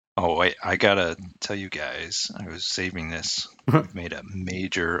Oh, wait, I gotta tell you guys, I was saving this. We've made a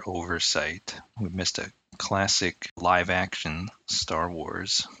major oversight. We missed a classic live-action Star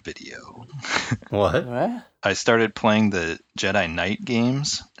Wars video. What? What? I started playing the Jedi Knight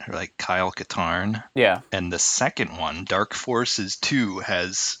games, like Kyle Katarn, Yeah. and the second one, Dark Forces 2,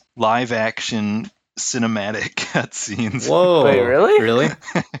 has live-action cinematic cutscenes. Whoa. Wait, really? Really?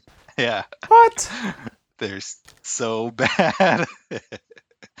 Yeah, What? they're so bad.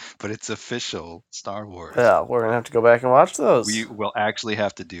 But it's official Star Wars. Yeah, we're gonna have to go back and watch those. We will actually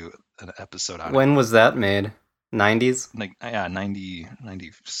have to do an episode on it. When was that made? 90s? Like, yeah, 90,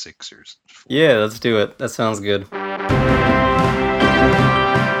 96 or something. Yeah, let's do it. That sounds good.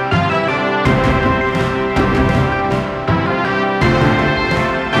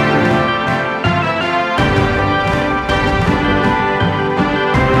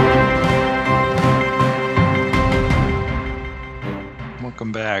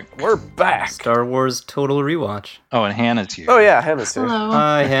 Welcome back. We're back. Star Wars Total Rewatch. Oh, and Hannah's here. Oh yeah, Hannah's here. Hello.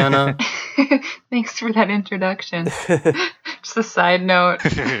 Hi, Hannah. Thanks for that introduction. Just a side note.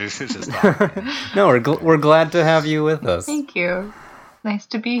 It's just No, we're glad to have you with us. Thank you. Nice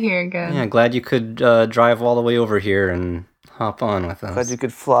to be here again. Yeah, glad you could drive all the way over here and hop on with us. Glad you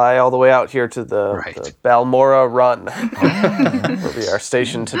could fly all the way out here to the Balmora Run, where we are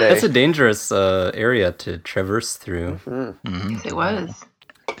stationed today. That's a dangerous area to traverse through. Yes, it was.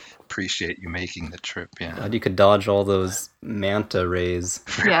 Appreciate you making the trip, yeah. Glad you could dodge all those manta rays.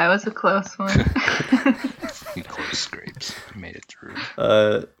 Yeah, it was a close one. You close scrapes. You made it through.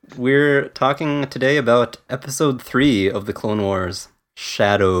 We're talking today about episode 3 of the Clone Wars,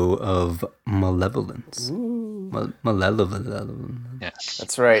 Shadow of Malevolence. Malevolence. Yes.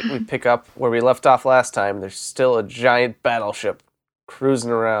 That's right. We pick up where we left off last time. There's still a giant battleship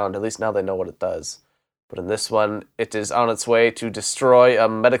cruising around. At least now they know what it does. But in this one, it is on its way to destroy a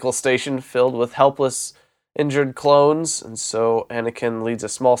medical station filled with helpless, injured clones. And so Anakin leads a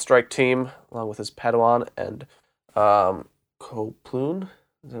small strike team along with his Padawan and Koploon.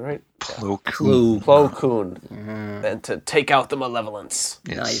 Is that right? Plo Plo Koon. And to take out the Malevolence.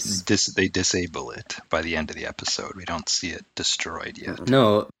 Yes. Nice. They disable it by the end of the episode. We don't see it destroyed yet.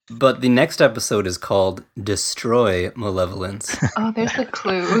 No, but the next episode is called Destroy Malevolence. Oh, there's a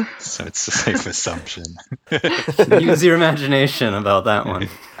clue. So it's a safe assumption. Use your imagination about that one.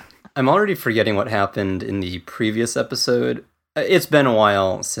 I'm already forgetting what happened in the previous episode. It's been a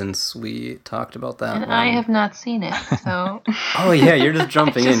while since we talked about that And one. I have not seen it, so Oh yeah, you're just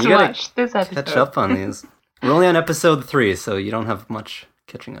jumping in. just You gotta watched this episode. catch up on these. We're only on episode 3, so you don't have much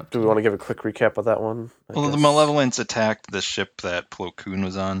catching up. Do we want to give a quick recap of that one? I Well, the guess. Malevolence attacked the ship that Plo Koon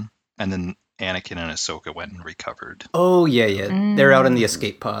was on, and then Anakin and Ahsoka went and recovered. Oh yeah. They're out in the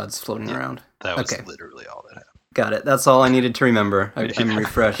escape pods floating around. That was Okay. literally all that happened. Got it. That's all I needed to remember. I'm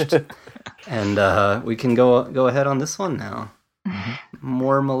refreshed. And we can go ahead on this one now.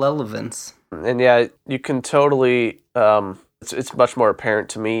 More Malevolence. And yeah, you can totally. It's much more apparent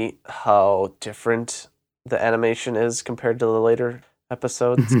to me how different the animation is compared to the later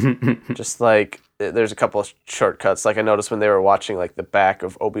episodes. Just like there's a couple of shortcuts. Like I noticed when they were watching like the back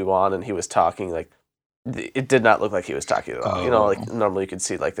of Obi-Wan and he was talking, like it did not look like he was talking at all. You know, like normally you could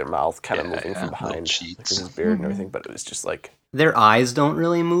see like their mouth kind of moving from little behind, like cheeks. with his beard and everything. But it was just like Their eyes don't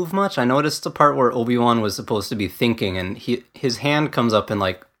really move much. I noticed the part where Obi-Wan was supposed to be thinking, and his hand comes up and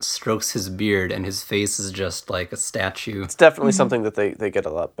like strokes his beard, and his face is just like a statue. it's definitely something that they get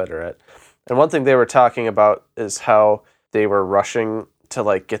a lot better at. And one thing they were talking about is how they were rushing to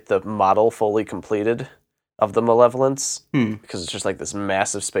like get the model fully completed of the Malevolence because it's just like this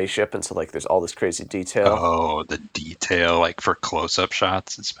massive spaceship, and so like there's all this crazy detail. Oh, the detail, like for close-up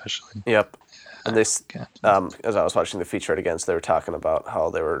shots, especially. Yep. And they, Gotcha. as I was watching the featurette again, so they were talking about how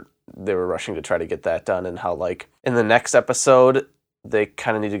they were rushing to try to get that done, and how like in the next episode they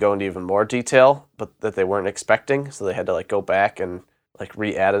kind of need to go into even more detail, but that they weren't expecting, so they had to like go back and like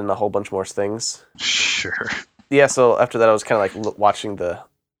re-add in a whole bunch more things. Sure. Yeah. So after that, I was kind of like watching the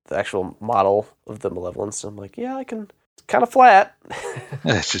actual model of the Malevolence, and I'm like, yeah, it's kind of flat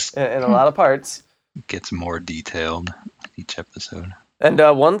It's just in a lot of parts. gets more detailed each episode. And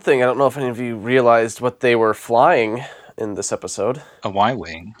one thing, I don't know if any of you realized what they were flying in this episode. A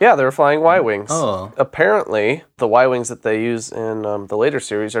Y-wing. Yeah, they were flying Y-Wings. Oh. Apparently, the Y-Wings that they use in the later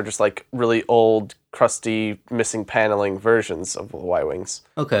series are just like really old, crusty, missing paneling versions of the Y-Wings.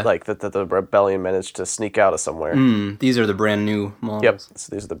 Okay. Like that the Rebellion managed to sneak out of somewhere. These are the brand new models. Yep,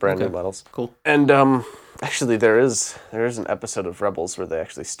 so these are the brand new models. Cool. And actually, there is an episode of Rebels where they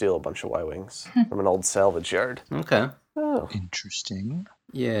actually steal a bunch of Y-Wings from an old salvage yard. Okay. Oh. Interesting.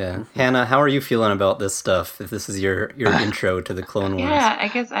 Yeah. Hannah, how are you feeling about this stuff, if this is your intro to the Clone Wars? Yeah, I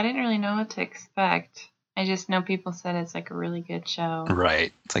guess I didn't really know what to expect. I just know people said it's like a really good show.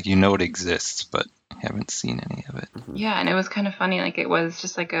 Right. It's like you know it exists, but you haven't seen any of it. Yeah, and it was kind of funny. Like, it was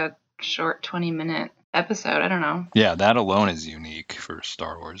just like a short 20-minute episode. I don't know. Yeah, that alone is unique for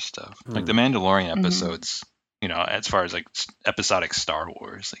Star Wars stuff. Like the Mandalorian episodes, you know, as far as like episodic Star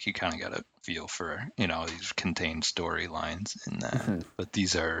Wars, like you kind of got a feel for, you know, these contained storylines in that. But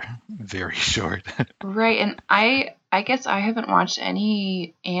these are very short. Right, and I guess I haven't watched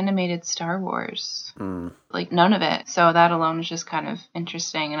any animated Star Wars. Like, none of it. So that alone is just kind of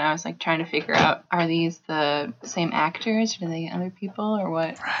interesting. And I was like trying to figure out, are these the same actors? Or do they get other people or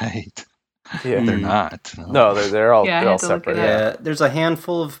what? Right. Yeah. They're not. No, they're all, Yeah, I they're all had to look it separate. up. Yeah, there's a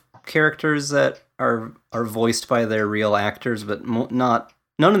handful of characters that are voiced by their real actors, but none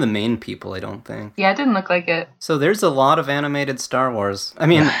of the main people, I don't think. Yeah, it didn't look like it. So there's a lot of animated Star Wars. I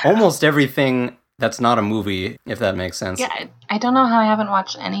mean, almost everything that's not a movie, if that makes sense. Yeah, I don't know how I haven't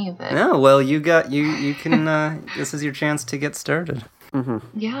watched any of it. No, well, you can. This is your chance to get started.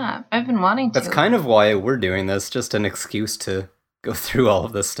 Yeah, I've been wanting to. That's kind of why we're doing this, just an excuse to go through all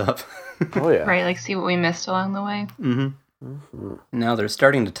of this stuff. Oh, yeah. Right, like see what we missed along the way. Now they're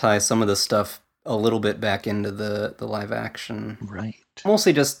starting to tie some of this stuff a little bit back into the live action. Right.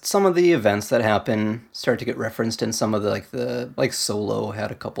 Mostly just some of the events that happen start to get referenced in some of the Solo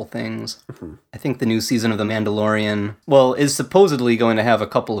had a couple things. I think the new season of The Mandalorian, is supposedly going to have a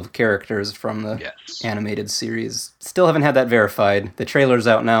couple of characters from the Yes. animated series. Still haven't had that verified. The trailer's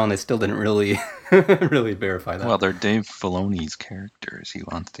out now and they still didn't really really verify that. Well, they're Dave Filoni's characters. He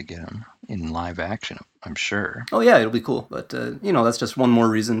wants to get them in live action, I'm sure. Oh yeah, it'll be cool. But, that's just one more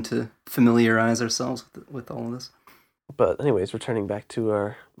reason to familiarize ourselves with all of this. But anyways, returning back to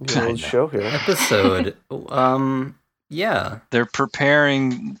our I know. old show here. Episode, yeah. They're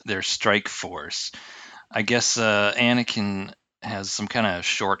preparing their strike force. I guess Anakin has some kind of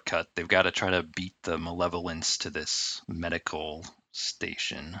shortcut. They've got to try to beat the malevolence to this medical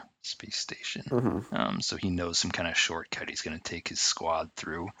station, space station. So he knows some kind of shortcut he's going to take his squad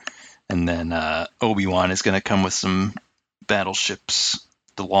through. And then Obi-Wan is going to come with some battleships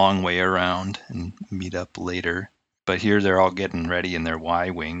the long way around and meet up later. But here they're all getting ready in their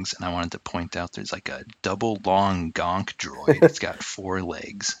Y-wings, and I wanted to point out there's like a double long gonk droid. It's got 4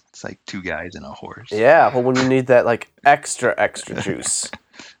 legs. It's like 2 guys and a horse. Yeah, well, when you need that like extra juice,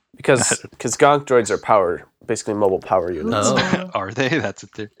 because gonk droids are basically mobile power units. Oh. Are they? That's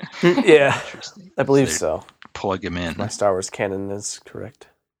what they're... Yeah, Interesting. I believe They so. Plug him in. My Star Wars canon is correct.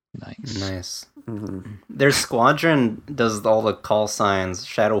 Nice. Their squadron does all the call signs.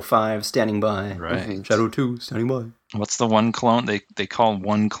 Shadow 5 standing by. Right. Shadow 2 standing by. What's the one clone? They call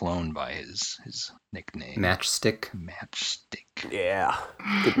one clone by his nickname. Matchstick. Matchstick. Yeah,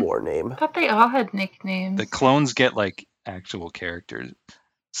 good war name. I thought they all had nicknames. The clones get like actual characters.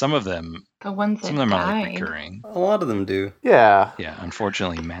 Some of them The ones that are like died. recurring. A lot of them do. Yeah, Yeah,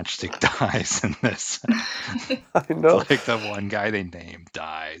 unfortunately, Matchstick dies in this. I know. Like the one guy they name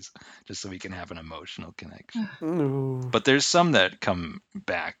dies, just so we can have an emotional connection. No. But there's some that come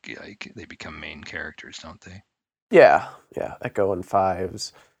back, like they become main characters, don't they? Yeah, Echo and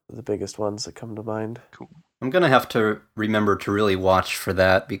Fives are the biggest ones that come to mind. Cool. I'm going to have to remember to really watch for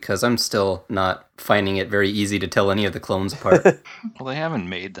that because I'm still not finding it very easy to tell any of the clones apart. Well, they haven't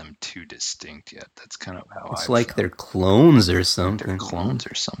made them too distinct yet. That's kind of how It's I've like felt. they're clones or They're something. clones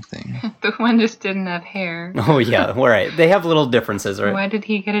or something. The one just didn't have hair. Oh yeah, all right. They have little differences, right? Why did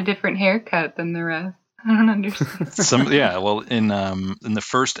he get a different haircut than the rest? I don't understand. Well, in the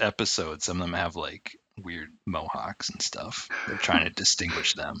first episode, some of them have like weird mohawks and stuff. They're trying to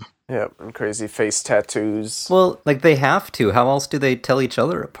distinguish them. Yeah, and crazy face tattoos. Well, like they have to. How else do they tell each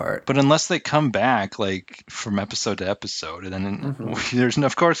other apart? But unless they come back like from episode to episode, and then there's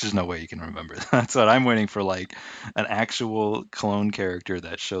no way you can remember. That's what I'm waiting for, like an actual clone character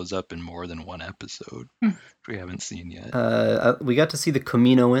that shows up in more than one episode. We haven't seen yet. We got to see the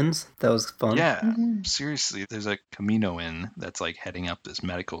Kaminoans. That was fun. Yeah, seriously, there's a Kaminoan that's like heading up this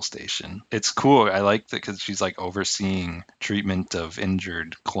medical station. It's cool. I like that because she's like overseeing treatment of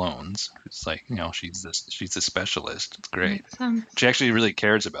injured clones. It's like, she's the specialist. It's great. Makes sense. She actually really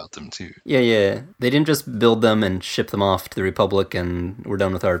cares about them too. Yeah. They didn't just build them and ship them off to the Republic and we're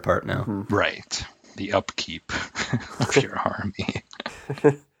done with our part now. Right. The upkeep of your army.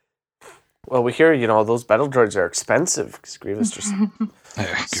 Well, we hear, those battle droids are expensive because Grievous just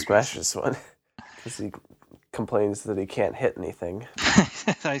smashes one because he complains that he can't hit anything.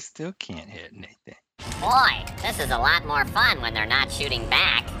 I still can't hit anything. Boy, this is a lot more fun when they're not shooting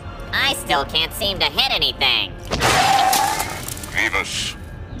back. I still can't seem to hit anything. Grievous,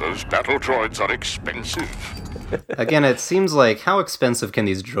 those battle droids are expensive. Again, it seems like how expensive can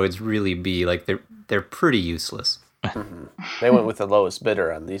these droids really be? Like they're pretty useless. They went with the lowest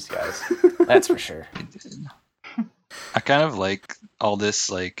bidder on these guys. That's for sure. I kind of like all this,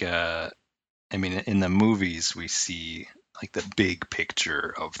 like, in the movies we see like the big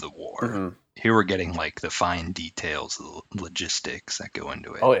picture of the war. Mm-hmm. Here we're getting like the fine details, the logistics that go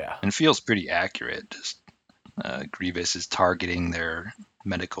into it. Oh, yeah. And it feels pretty accurate. Just Grievous is targeting their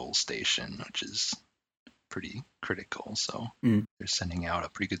medical station, which is pretty critical. So they're sending out a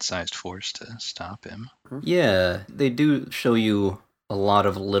pretty good sized force to stop him. Yeah, they do show you a lot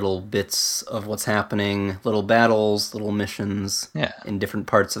of little bits of what's happening, little battles, little missions in different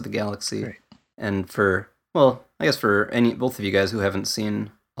parts of the galaxy. Right. And I guess for both of you guys who haven't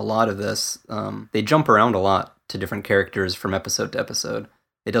seen a lot of this, they jump around a lot to different characters from episode to episode.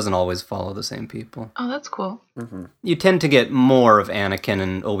 It doesn't always follow the same people. Oh, that's cool. Mm-hmm. You tend to get more of Anakin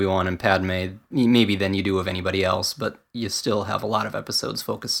and Obi-Wan and Padme, maybe than you do of anybody else, but you still have a lot of episodes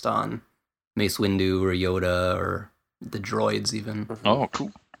focused on Mace Windu or Yoda or the droids even. Oh,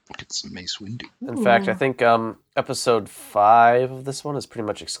 cool. Get some Mace Windu. In fact, I think episode 5 of this one is pretty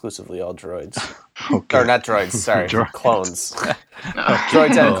much exclusively all droids. Okay. Or not droids, sorry, Droids. Clones. No.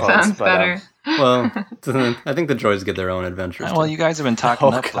 Droids and clones. Sounds but, better. Well, I think the droids get their own adventures. Well, you guys have been talking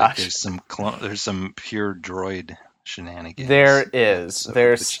Oh, up like gosh. there's some pure droid shenanigans. there is. So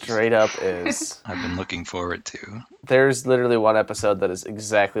There it's just- straight up is. I've been looking forward to. There's literally one episode that is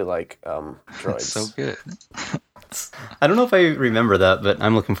exactly like droids. It's so good. I don't know if I remember that, but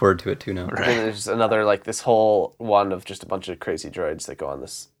I'm looking forward to it too now. And then there's another, like, this whole one of just a bunch of crazy droids that go on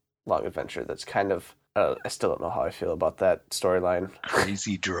this long adventure that's kind of... I still don't know how I feel about that storyline.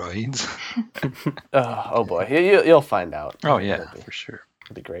 Crazy droids. Oh boy. You'll find out. Oh yeah, It'll for sure.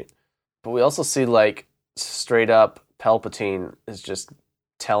 be great. But we also see, like, straight up Palpatine is just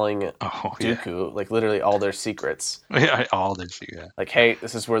telling Oh yeah. Dooku, like, literally all their secrets. Yeah, all this. Yeah. Like, hey,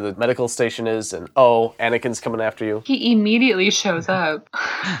 this is where the medical station is, and oh, Anakin's coming after you. He immediately shows up.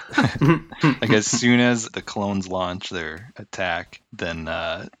 Like as soon as the clones launch their attack, then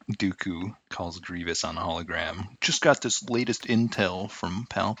Dooku calls Grievous on a hologram. Just got this latest intel from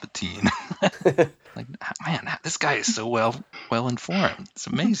Palpatine. Like, man, this guy is so well informed. It's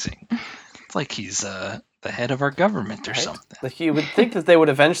amazing. It's like he's the head of our government or Right? something. Like, you would think that they would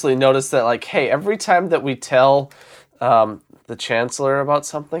eventually notice that, like, hey, every time that we tell the Chancellor about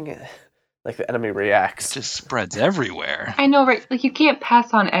something, like, the enemy It reacts. just spreads everywhere. I know, right? Like, you can't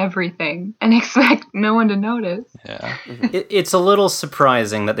pass on everything and expect no one to notice. Yeah. It's a little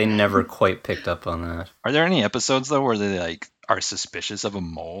surprising that they never quite picked up on that. Are there any episodes though where they like are suspicious of a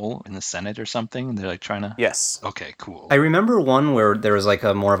mole in the Senate or something? And they're like trying to. Yes. Okay, cool. I remember one where there was like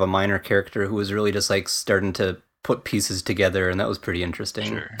a more of a minor character who was really just like starting to put pieces together, and that was pretty interesting.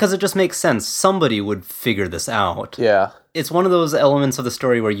 Sure. Because it just makes sense. Somebody would figure this out. Yeah. It's one of those elements of the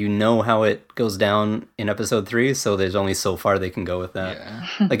story where you know how it goes down in episode 3, so there's only so far they can go with that.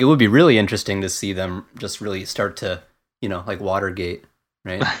 Yeah. Like, it would be really interesting to see them just really start to, like Watergate,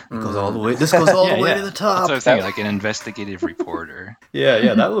 right? It goes all the way. This goes all Yeah, the way yeah. to the That's top. what I was thinking, like an investigative reporter,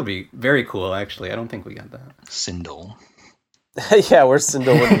 Yeah, that would be very cool, actually. I don't think we got that. Sindel. Yeah, where's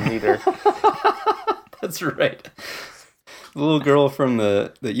Sindel when you need her? That's right. The little girl from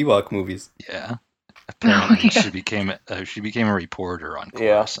the Ewok movies. Yeah. Apparently, yeah. she became a reporter on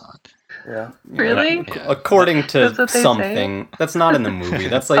Yeah. Coruscant. Yeah. Really? Yeah. According to That's what they say? something. That's not in the movie.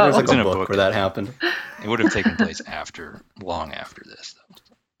 That's like, there's Oh. like It's in a a book book, where that I think. happened. It would have taken place long after this, though.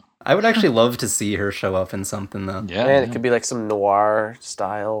 I would actually love to see her show up in something, though. Yeah. Man, yeah. it could be like some noir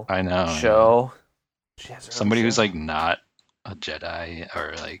style I know. show. She has her own Somebody who's show. like not a Jedi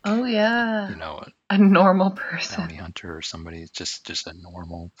or like Oh, yeah. a A normal person. bounty hunter or somebody, just a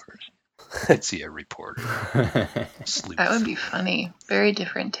normal person. I could see a reporter. Sleuth. That would be funny. Very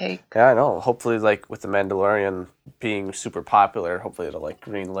different take. Yeah, I know. Hopefully, like, with The Mandalorian being super popular, hopefully it'll, like,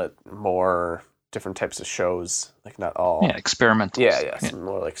 greenlit more different types of shows. Like, not all. Yeah, experimental. Yeah, some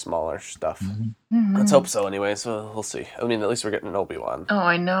more, like, smaller stuff. Mhm. Let's hope so anyway, so we'll see. I mean, at least we're getting an Obi-Wan. Oh,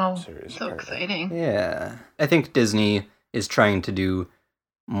 I know. Series, So apparently. exciting. Yeah. I think Disney is trying to do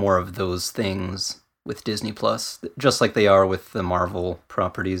more of those things with Disney Plus, just like they are with the Marvel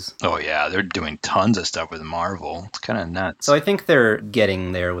properties. Oh yeah, they're doing tons of stuff with Marvel. It's kind of nuts. So I think they're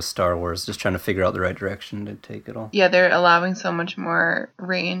getting there with Star Wars, just trying to figure out the right direction to take it all. Yeah, they're allowing so much more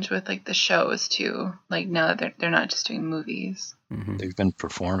range with like the shows too. Like now that they're not just doing movies. Mhm. They've been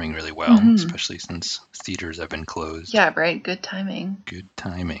performing really well, Mhm. especially since theaters have been closed. Yeah, right. Good timing. Good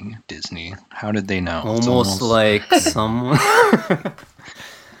timing, Disney. How did they know? It's Almost like someone.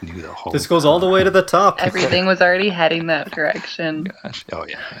 Knew the whole This goes all the way to the top. Everything was already heading that direction. Gosh. Oh,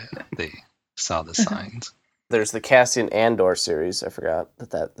 yeah. They saw the signs. There's the Cassian Andor series. I forgot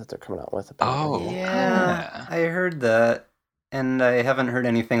that they're coming out with. Oh, Yeah, I heard that, and I haven't heard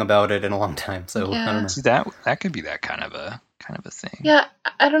anything about it in a long time. So I don't know. See, that could be that kind of a thing. Yeah,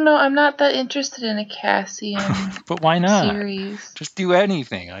 I don't know. I'm not that interested in a Cassian But why not? series. Just do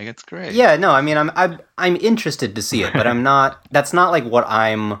anything. Like, it's great. Yeah, no, I mean, I'm interested to see it, but I'm not. That's not like what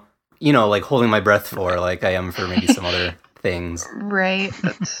I'm, like holding my breath for, like I am for maybe some other things. Right.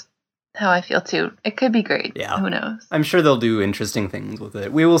 That's how I feel too. It could be great. Yeah. Who knows? I'm sure they'll do interesting things with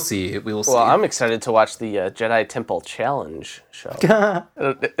it. We will see. We will see. Well, I'm excited to watch the Jedi Temple Challenge show.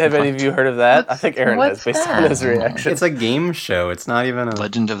 Have any of you heard of that? I think Aaron has, What's based that? on his reaction. It's a game show. It's not even a.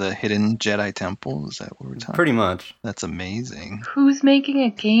 Legend of the Hidden Jedi Temple? Is that what we're talking Pretty much. That's amazing. Who's making a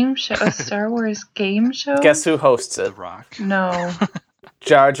game show? A Star Wars game show? Guess who hosts The it? Rock. No.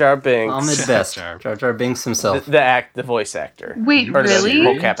 Jar Jar Binks. Ahmed Best. Jar Jar Jar Binks himself. The voice actor. Wait, Or the really?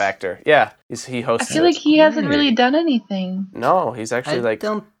 mocap actor. Yeah, he I hosts feel it. like he hasn't really done anything. No, he's I actually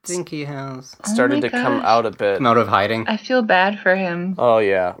don't think he has started my to come gosh. out a bit. come out of hiding. I feel bad for him. Oh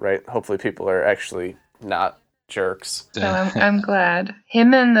yeah, right. Hopefully people are actually not jerks. So I'm glad.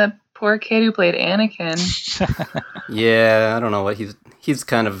 Him and the poor kid who played Anakin. Yeah, I don't know what he's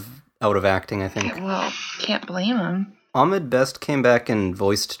kind of out of acting, I think. Well, can't blame him. Ahmed Best came back and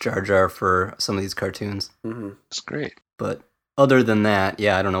voiced Jar Jar for some of these cartoons. Mm-hmm. It's great. But other than that,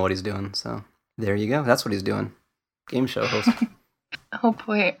 yeah, I don't know what he's doing. So there you go. That's what he's doing. Game show host. Oh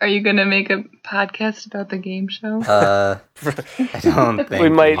boy, are you gonna make a podcast about the game show? I don't think We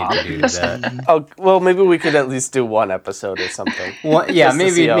might- need to do that. Oh well, maybe we could at least do one episode or something. Well, yeah, Just to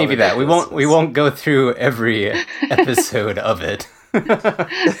see maybe how that. We ridiculous won't it is. go through every episode of it.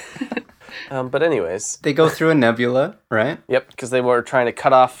 But anyways, They go through a nebula, right? yep, because they were trying to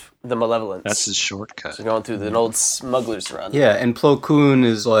cut off the malevolence. That's his shortcut. So going through an old smuggler's run. Yeah, and Plo Koon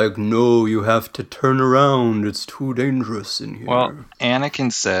is like, "No, you have to turn around. It's too dangerous in here." Well,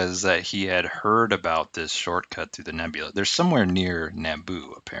 Anakin says that he had heard about this shortcut through the nebula. They're somewhere near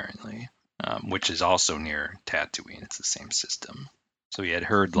Naboo, apparently, which is also near Tatooine. It's the same system. So he had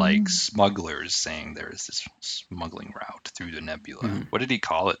heard like smugglers saying there is this smuggling route through the nebula. What did he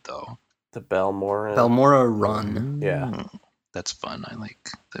call it though? The Belmora. Balmora Run. Yeah. That's fun. I like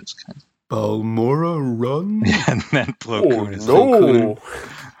those kinds. Balmora Run? Yeah, and then Plo Oh Koon is no! like,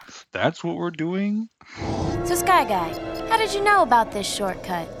 that's what we're doing? So, Sky Guy, how did you know about this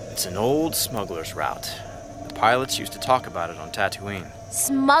shortcut? It's an old smuggler's route. The pilots used to talk about it on Tatooine.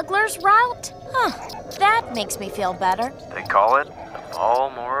 Smuggler's route? Huh, that makes me feel better. They call it the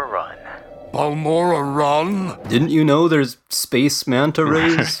Balmora Run. Balmora Run? Didn't you know there's space manta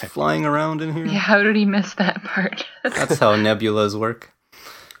rays flying around in here? Yeah, how did he miss that part? That's how nebulas work.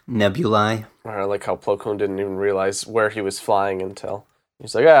 Nebulae. I like how Plo Koon didn't even realize where he was flying until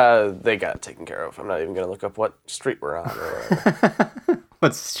he's like, they got it taken care of. I'm not even gonna look up what street we're on or whatever.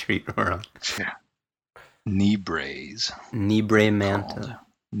 What street we're on? Nebrays. Nebre manta.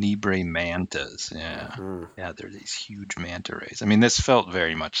 Nebre mantas, yeah. Mhm. Yeah, they're these huge manta rays. I mean, this felt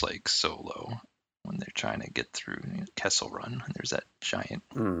very much like Solo when they're trying to get through Kessel Run. And there's that giant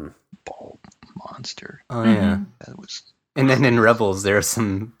ball monster. Oh, yeah. That was And then in Rebels, there are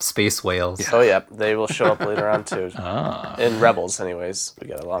some space whales. Oh yeah, they will show up later on too. ah. In Rebels, anyways, we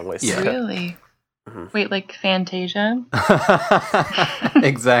got a long ways. Yeah. to go. Really? Wait, like Fantasia?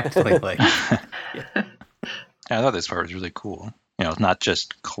 Exactly. Like, I thought this part was really cool. You know, it's not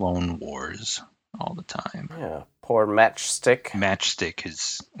just Clone Wars all the time. Yeah, poor Matchstick. Matchstick,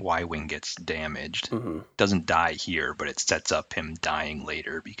 his Y-wing gets damaged. Mm-hmm. Doesn't die here, but it sets up him dying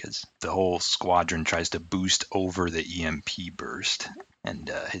later because the whole squadron tries to boost over the EMP burst,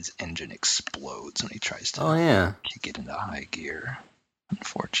 and his engine explodes when he tries to oh, yeah. kick it into high gear,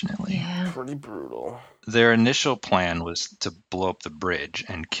 unfortunately. Yeah. Pretty brutal. Their initial plan was to blow up the bridge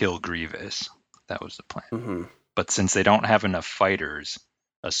and kill Grievous. That was the plan. Mm-hmm. But since they don't have enough fighters,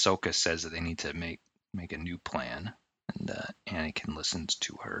 Ahsoka says that they need to make a new plan, and Anakin listens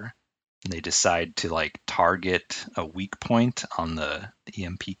to her. And they decide to like target a weak point on the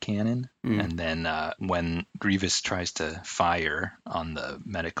EMP cannon, and then when Grievous tries to fire on the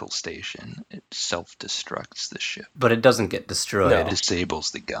medical station, it self-destructs the ship. But it doesn't get destroyed. It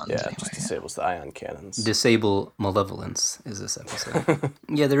disables the guns. Yeah, anyway. just disables the ion cannons. Disable malevolence is this episode.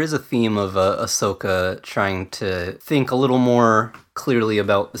 Yeah, there is a theme of Ahsoka trying to think a little more clearly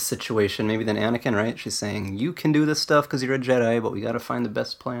about the situation, maybe than Anakin, right? She's saying, you can do this stuff because you're a Jedi, but we got to find the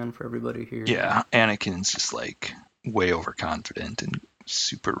best plan for everybody here. Yeah, Anakin's just like way overconfident and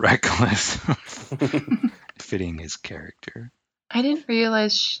super reckless, fitting his character. I didn't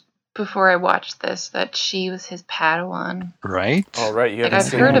realize before I watched this that she was his Padawan. Right? Oh, right. You Like, haven't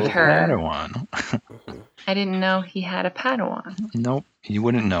I've seen heard the of movie. her. Padawan. I didn't know he had a Padawan. Nope, you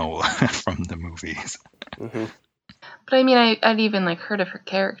wouldn't know from the movies. Mhm. But I mean, I'd even like heard of her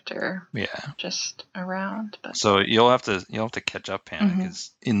character Yeah. just around. But So you'll have to catch up, Hannah, Mhm.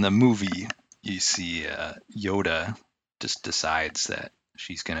 because in the movie you see Yoda just decides that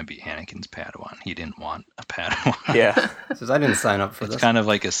she's gonna be Anakin's Padawan. He didn't want a Padawan. Yeah. Says I didn't sign up for It's this. kind of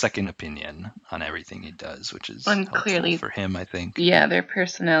like a second opinion on everything he does, which is And helpful clearly- for him, I think. yeah, their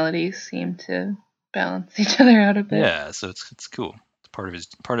personalities seem to balance each other out a bit. Yeah, so it's cool.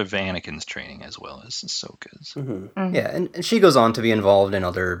 It's part of Anakin's training as well as Ahsoka's. Mhm. Yeah, and she goes on to be involved in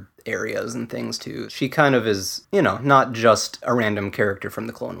other areas and things too. She kind of is, not just a random character from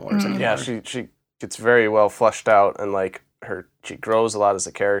the Clone Wars anymore. Yeah, she gets very well fleshed out, and like she grows a lot as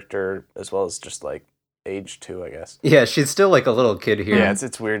a character as well as just like age too, I guess. Yeah, she's still like a little kid here. Yeah,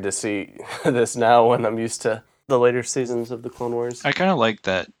 it's weird to see this now when I'm used to the later seasons of the Clone Wars. I kind of like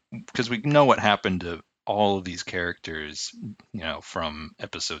that because we know what happened to all of these characters, from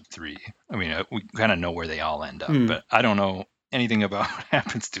episode 3. I mean, we kind of know where they all end up, but I don't know anything about what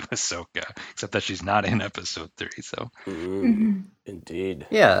happens to Ahsoka except that she's not in episode 3. So Indeed.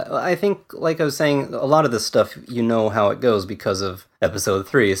 Yeah, I think, like I was saying, a lot of this stuff, you know how it goes because of episode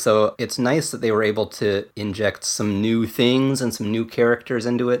 3. So it's nice that they were able to inject some new things and some new characters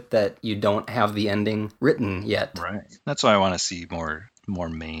into it that you don't have the ending written yet. right, that's why I want to see more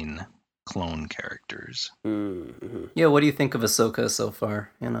main clone characters. Mm-hmm. Yeah, what do you think of Ahsoka so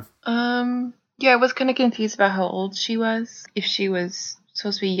far, Anna? Yeah, I was kind of confused about how old she was. If she was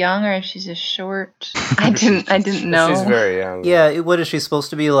supposed to be young or if she's just short. I didn't know. She's very young. Yeah, what is she supposed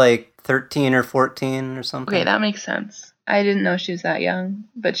to be, like 13 or 14 or something? Okay, that makes sense. I didn't know she was that young,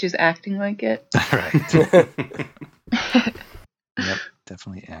 but she's acting like it. Right. Yep,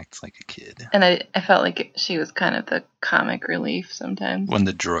 definitely acts like a kid And I felt like she was kind of the comic relief sometimes. when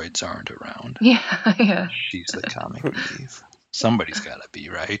the droids aren't around. Yeah, yeah. She's the comic relief. Somebody's got to be,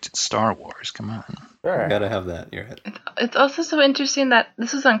 right? It's Star Wars. Come on. All right. Gotta have that, you're right. It's also so interesting that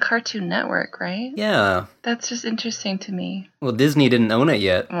this was on Cartoon Network, right? Yeah, That's just interesting to me. well, Disney didn't own it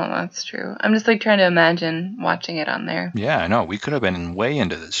yet. Well, that's true. I'm just like trying to imagine watching it on there. Yeah, I know. We could have been way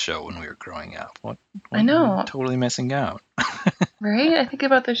into this show when we were growing up. What I know. we're totally missing out. Right? I think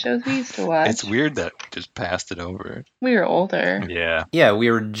about the shows we used to watch. It's weird that we just passed it over. We were older. Yeah. Yeah,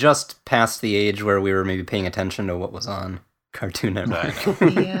 we were just past the age where we were maybe paying attention to what was on Cartoon Network.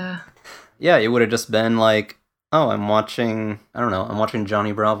 Yeah. Yeah, it would have just been like, oh, I'm watching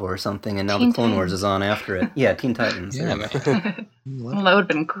Johnny Bravo or something, and now Teen the Clone Wars Titans. is on after it. Yeah, Teen Titans. Yeah, there you go. man. Well, that would have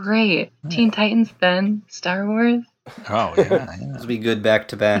been great. Teen Titans, then Star Wars. Oh, yeah. This would be good back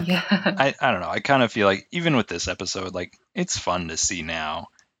to back. Yeah. I don't know. I kind of feel like even with this episode, like it's fun to see now,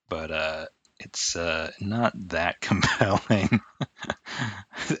 but it's not that compelling.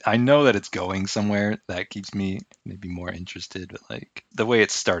 I know that it's going somewhere that keeps me maybe more interested, but like the way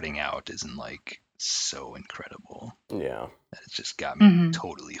it's starting out isn't like so incredible Yeah. that it's just got me Mhm.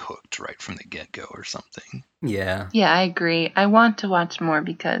 totally hooked right from the get-go or something. Yeah. Yeah, I agree. I want to watch more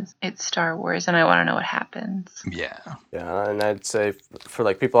because it's Star Wars and I want to know what happens. Yeah. Yeah, and I'd say for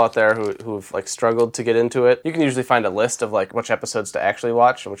like people out there who've like struggled to get into it, you can usually find a list of like which episodes to actually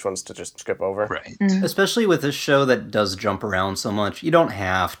watch and which ones to just skip over. Right. Especially with this show that does jump around so much, you don't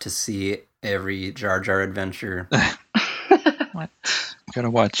have to see every Jar Jar adventure. What? Gotta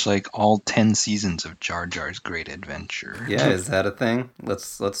watch like all 10 seasons of Jar Jar's Great Adventure. Yeah, is that a thing?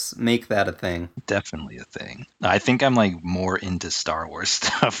 Let's make that a thing. Definitely a thing. I think I'm like more into Star Wars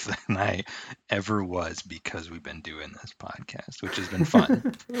stuff than I ever was because we've been doing this podcast, which has been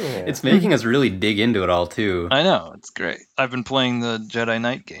fun. Yeah. It's making us really dig into it all too. I know, it's great. I've been playing the Jedi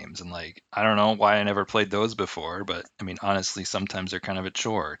Knight games and like I don't know why I never played those before, but I mean honestly sometimes they're kind of a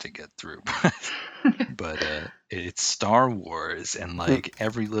chore to get through. But it's Star Wars and like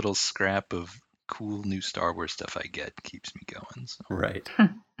every little scrap of cool new Star Wars stuff I get keeps me going. So Right.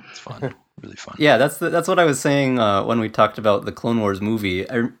 it's fun. Really fun. Yeah, that's what I was saying when we talked about the Clone Wars movie.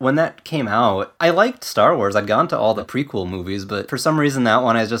 When that came out, I liked Star Wars. I'd gone to all the prequel movies, but for some reason that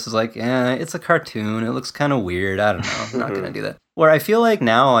one I just was like, it's a cartoon. It looks kind of weird. I don't know. I'm not gonna do that. Where I feel like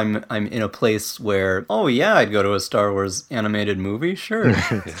now I'm in a place where, oh yeah, I'd go to a Star Wars animated movie. Sure,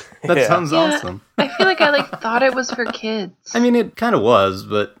 that Yeah. sounds Yeah. awesome. I feel like I thought it was for kids. I mean, it kind of was,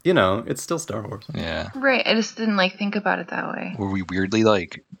 but it's still Star Wars. Yeah. Right. I just didn't think about it that way. Were we weirdly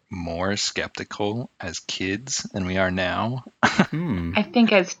like more skeptical as kids than we are now? Hmm. I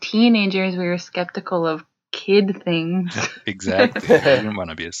think as teenagers we were skeptical of kid things. Exactly. I didn't want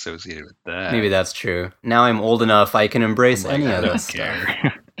to be associated with that. Maybe that's true. Now I'm old enough, I can embrace Like, any I of don't this stuff.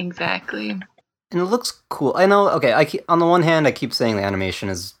 care. Exactly. And it looks cool. I know, okay, on the one hand, I keep saying the animation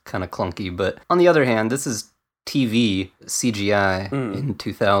is kind of clunky, but on the other hand, this is TV CGI in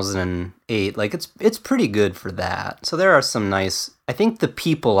 2008. Like, it's pretty good for that. So there are some nice... I think the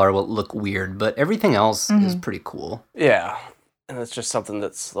people are what look weird, but everything else is pretty cool. Yeah. And it's just something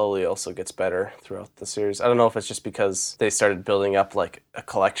that slowly also gets better throughout the series. I don't know if it's just because they started building up like a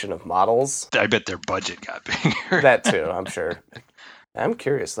collection of models. I bet their budget got bigger. That too, I'm sure. I'm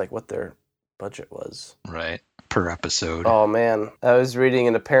curious, like, what their budget was. Right. Per episode. Oh, man. I was reading,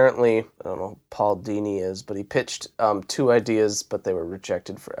 and apparently, I don't know who Paul Dini is, but he pitched 2 ideas, but they were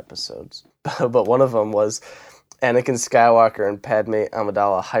rejected for episodes. But one of them was Anakin Skywalker and Padme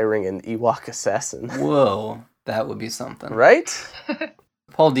Amidala hiring an Ewok assassin. Whoa, that would be something. Right?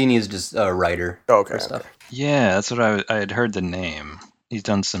 Paul Dini is just a writer for stuff. Yeah, that's what I had heard the name. He's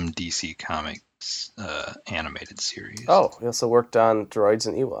done some DC Comics animated series. Oh, he also worked on Droids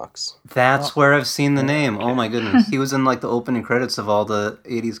and Ewoks. That's where I've seen the name. Oh my goodness. He was in like the opening credits of all the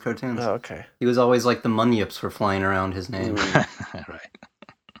 80s cartoons. Oh, okay. He was always like the Munyips were flying around his name. Right.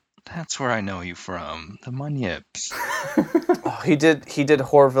 That's where I know you from. The Munyips. Oh, he did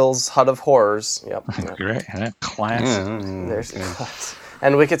Horville's Hut of Horrors. Yep. Great. Classic. There's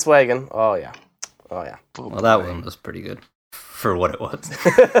and Wicket's Wagon. Oh yeah. Oh yeah. Well, that one was pretty good for what it was.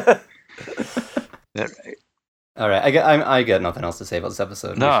 Right. All right, I got nothing else to say about this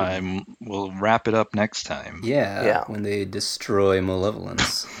episode. No, we'll wrap it up next time. Yeah. When they destroy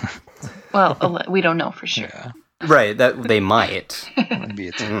Malevolence. Well, we don't know for sure. Yeah. Right, that they might. Maybe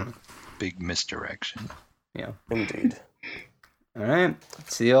it's a big misdirection. Yeah. Indeed. All right.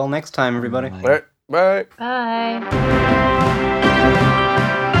 See you all next time, everybody. Bye. Bye. Bye.